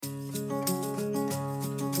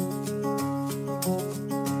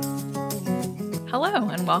Hello,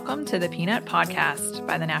 and welcome to the Peanut Podcast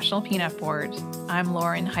by the National Peanut Board. I'm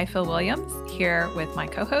Lauren Highfill-Williams, here with my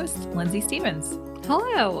co-host, Lindsay Stevens.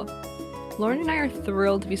 Hello! Lauren and I are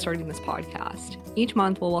thrilled to be starting this podcast. Each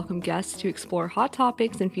month, we'll welcome guests to explore hot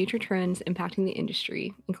topics and future trends impacting the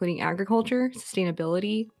industry, including agriculture,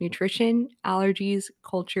 sustainability, nutrition, allergies,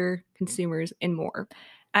 culture, consumers, and more.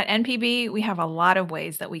 At NPB, we have a lot of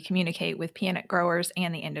ways that we communicate with peanut growers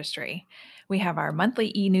and the industry. We have our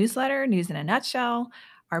monthly e-newsletter, News in a Nutshell,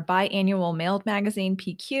 our biannual mailed magazine,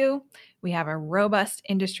 PQ. We have a robust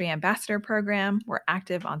industry ambassador program. We're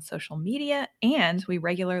active on social media, and we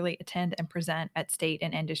regularly attend and present at state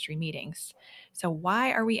and industry meetings. So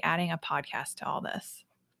why are we adding a podcast to all this?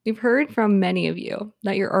 We've heard from many of you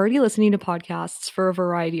that you're already listening to podcasts for a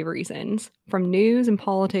variety of reasons, from news and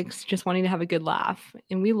politics, just wanting to have a good laugh.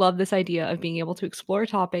 And we love this idea of being able to explore a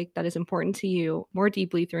topic that is important to you more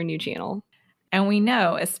deeply through a new channel. And we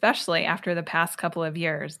know, especially after the past couple of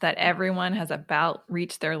years, that everyone has about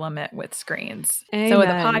reached their limit with screens. Amen. So with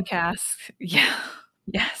a podcast,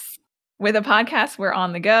 yes. With a podcast, we're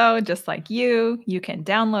on the go, just like you. You can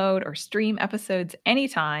download or stream episodes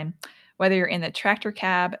anytime. Whether you're in the tractor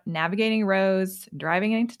cab, navigating roads,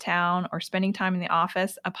 driving into town, or spending time in the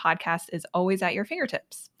office, a podcast is always at your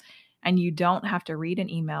fingertips. And you don't have to read an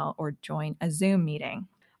email or join a Zoom meeting.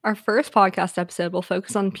 Our first podcast episode will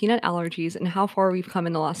focus on peanut allergies and how far we've come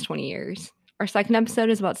in the last 20 years. Our second episode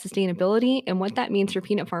is about sustainability and what that means for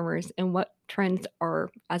peanut farmers and what trends are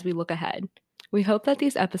as we look ahead. We hope that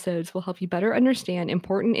these episodes will help you better understand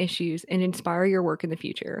important issues and inspire your work in the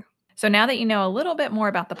future. So now that you know a little bit more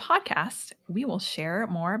about the podcast, we will share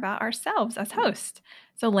more about ourselves as hosts.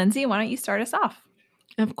 So Lindsay, why don't you start us off?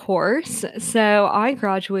 Of course. So I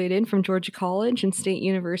graduated from Georgia College and State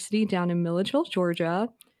University down in Milledgeville, Georgia.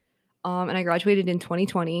 And I graduated in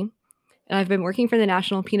 2020. And I've been working for the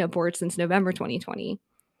National Peanut Board since November 2020.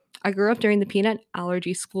 I grew up during the peanut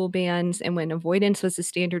allergy school bans and when avoidance was the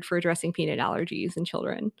standard for addressing peanut allergies in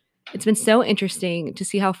children. It's been so interesting to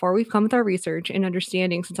see how far we've come with our research and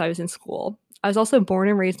understanding since I was in school. I was also born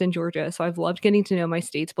and raised in Georgia, so I've loved getting to know my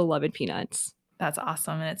state's beloved peanuts. That's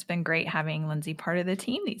awesome. And it's been great having Lindsay part of the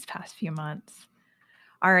team these past few months.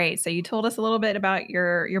 All right. So you told us a little bit about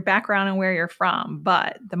your background and where you're from,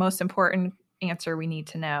 but the most important answer we need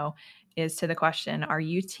to know is to the question, are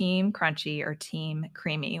you team crunchy or team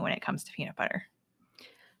creamy when it comes to peanut butter?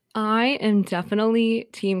 I am definitely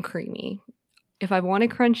team creamy. If I wanted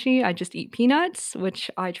crunchy, I just eat peanuts, which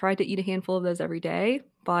I try to eat a handful of those every day,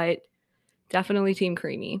 but definitely team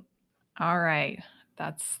creamy. All right.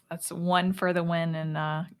 That's one for the win in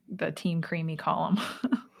the team creamy column.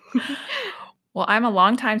 Well, I'm a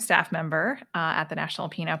longtime staff member at the National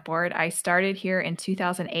Peanut Board. I started here in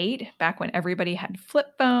 2008, back when everybody had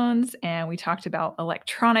flip phones and we talked about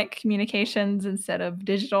electronic communications instead of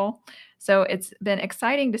digital. So it's been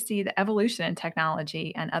exciting to see the evolution in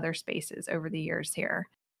technology and other spaces over the years here.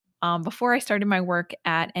 Before I started my work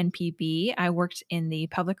at NPB, I worked in the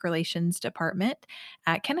public relations department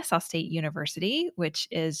at Kennesaw State University, which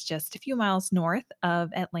is just a few miles north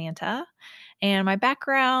of Atlanta. And my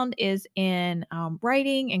background is in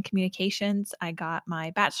writing and communications. I got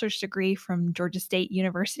my bachelor's degree from Georgia State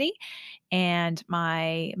University and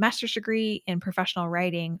my master's degree in professional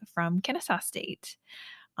writing from Kennesaw State.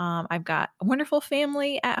 I've got a wonderful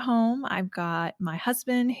family at home. I've got my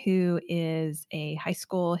husband, who is a high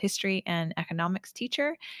school history and economics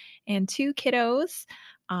teacher, and two kiddos.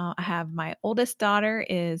 I have my oldest daughter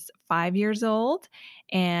is 5 years old,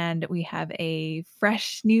 and we have a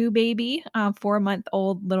fresh new baby,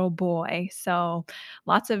 4-month-old little boy. So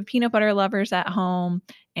lots of peanut butter lovers at home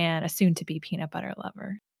and a soon-to-be peanut butter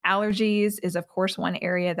lover. Allergies is, of course, one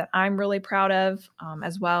area that I'm really proud of,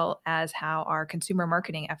 as well as how our consumer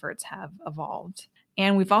marketing efforts have evolved.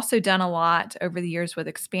 And we've also done a lot over the years with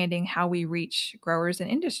expanding how we reach growers and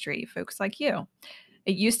industry, folks like you.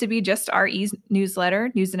 It used to be just our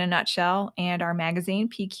e-newsletter, News in a Nutshell, and our magazine,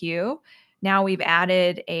 PQ. Now we've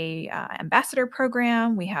added a ambassador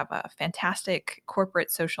program. We have a fantastic corporate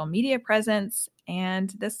social media presence and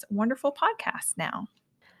this wonderful podcast now.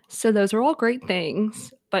 So those are all great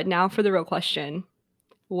things, but now for the real question.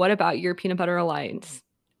 What about your peanut butter alliance?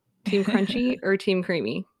 Team crunchy or team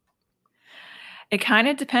creamy? It kind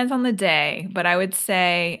of depends on the day, but I would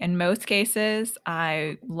say in most cases,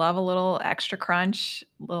 I love a little extra crunch,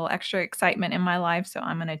 a little extra excitement in my life. So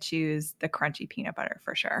I'm going to choose the crunchy peanut butter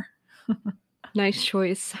for sure. Nice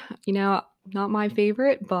choice. You know, not my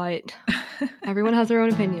favorite, but everyone has their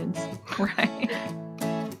own opinions. Right.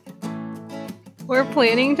 We're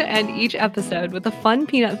planning to end each episode with a fun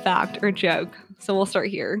peanut fact or joke. So we'll start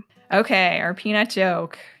here. Okay, our peanut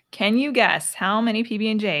joke. Can you guess how many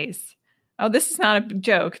PB&Js? Oh, this is not a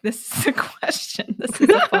joke. This is a question. This is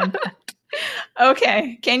a fun fact.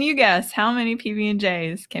 Okay. Can you guess how many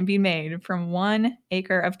PB&Js can be made from 1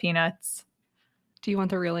 acre of peanuts? Do you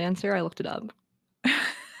want the real answer? I looked it up.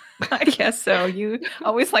 I guess so. You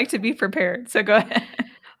always like to be prepared. So go ahead.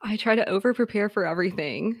 I try to over-prepare for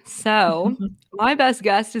everything. So my best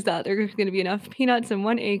guess is that there's going to be enough peanuts in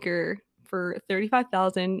 1 acre for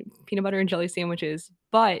 35,000 peanut butter and jelly sandwiches.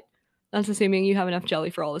 But that's assuming you have enough jelly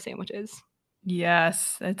for all the sandwiches.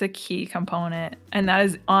 Yes, that's a key component. And that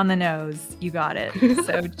is on the nose. You got it.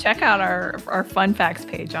 So check out our fun facts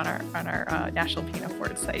page on our National Peanut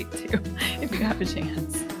Board site too, if you have a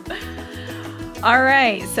chance. All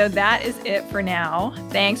right, so that is it for now.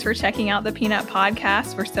 Thanks for checking out the Peanut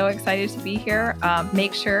Podcast. We're so excited to be here.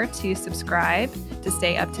 Make sure to subscribe to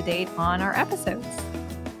stay up to date on our episodes.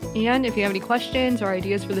 And if you have any questions or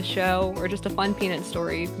ideas for the show or just a fun peanut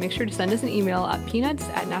story, make sure to send us an email at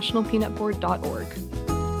peanuts@nationalpeanutboard.org.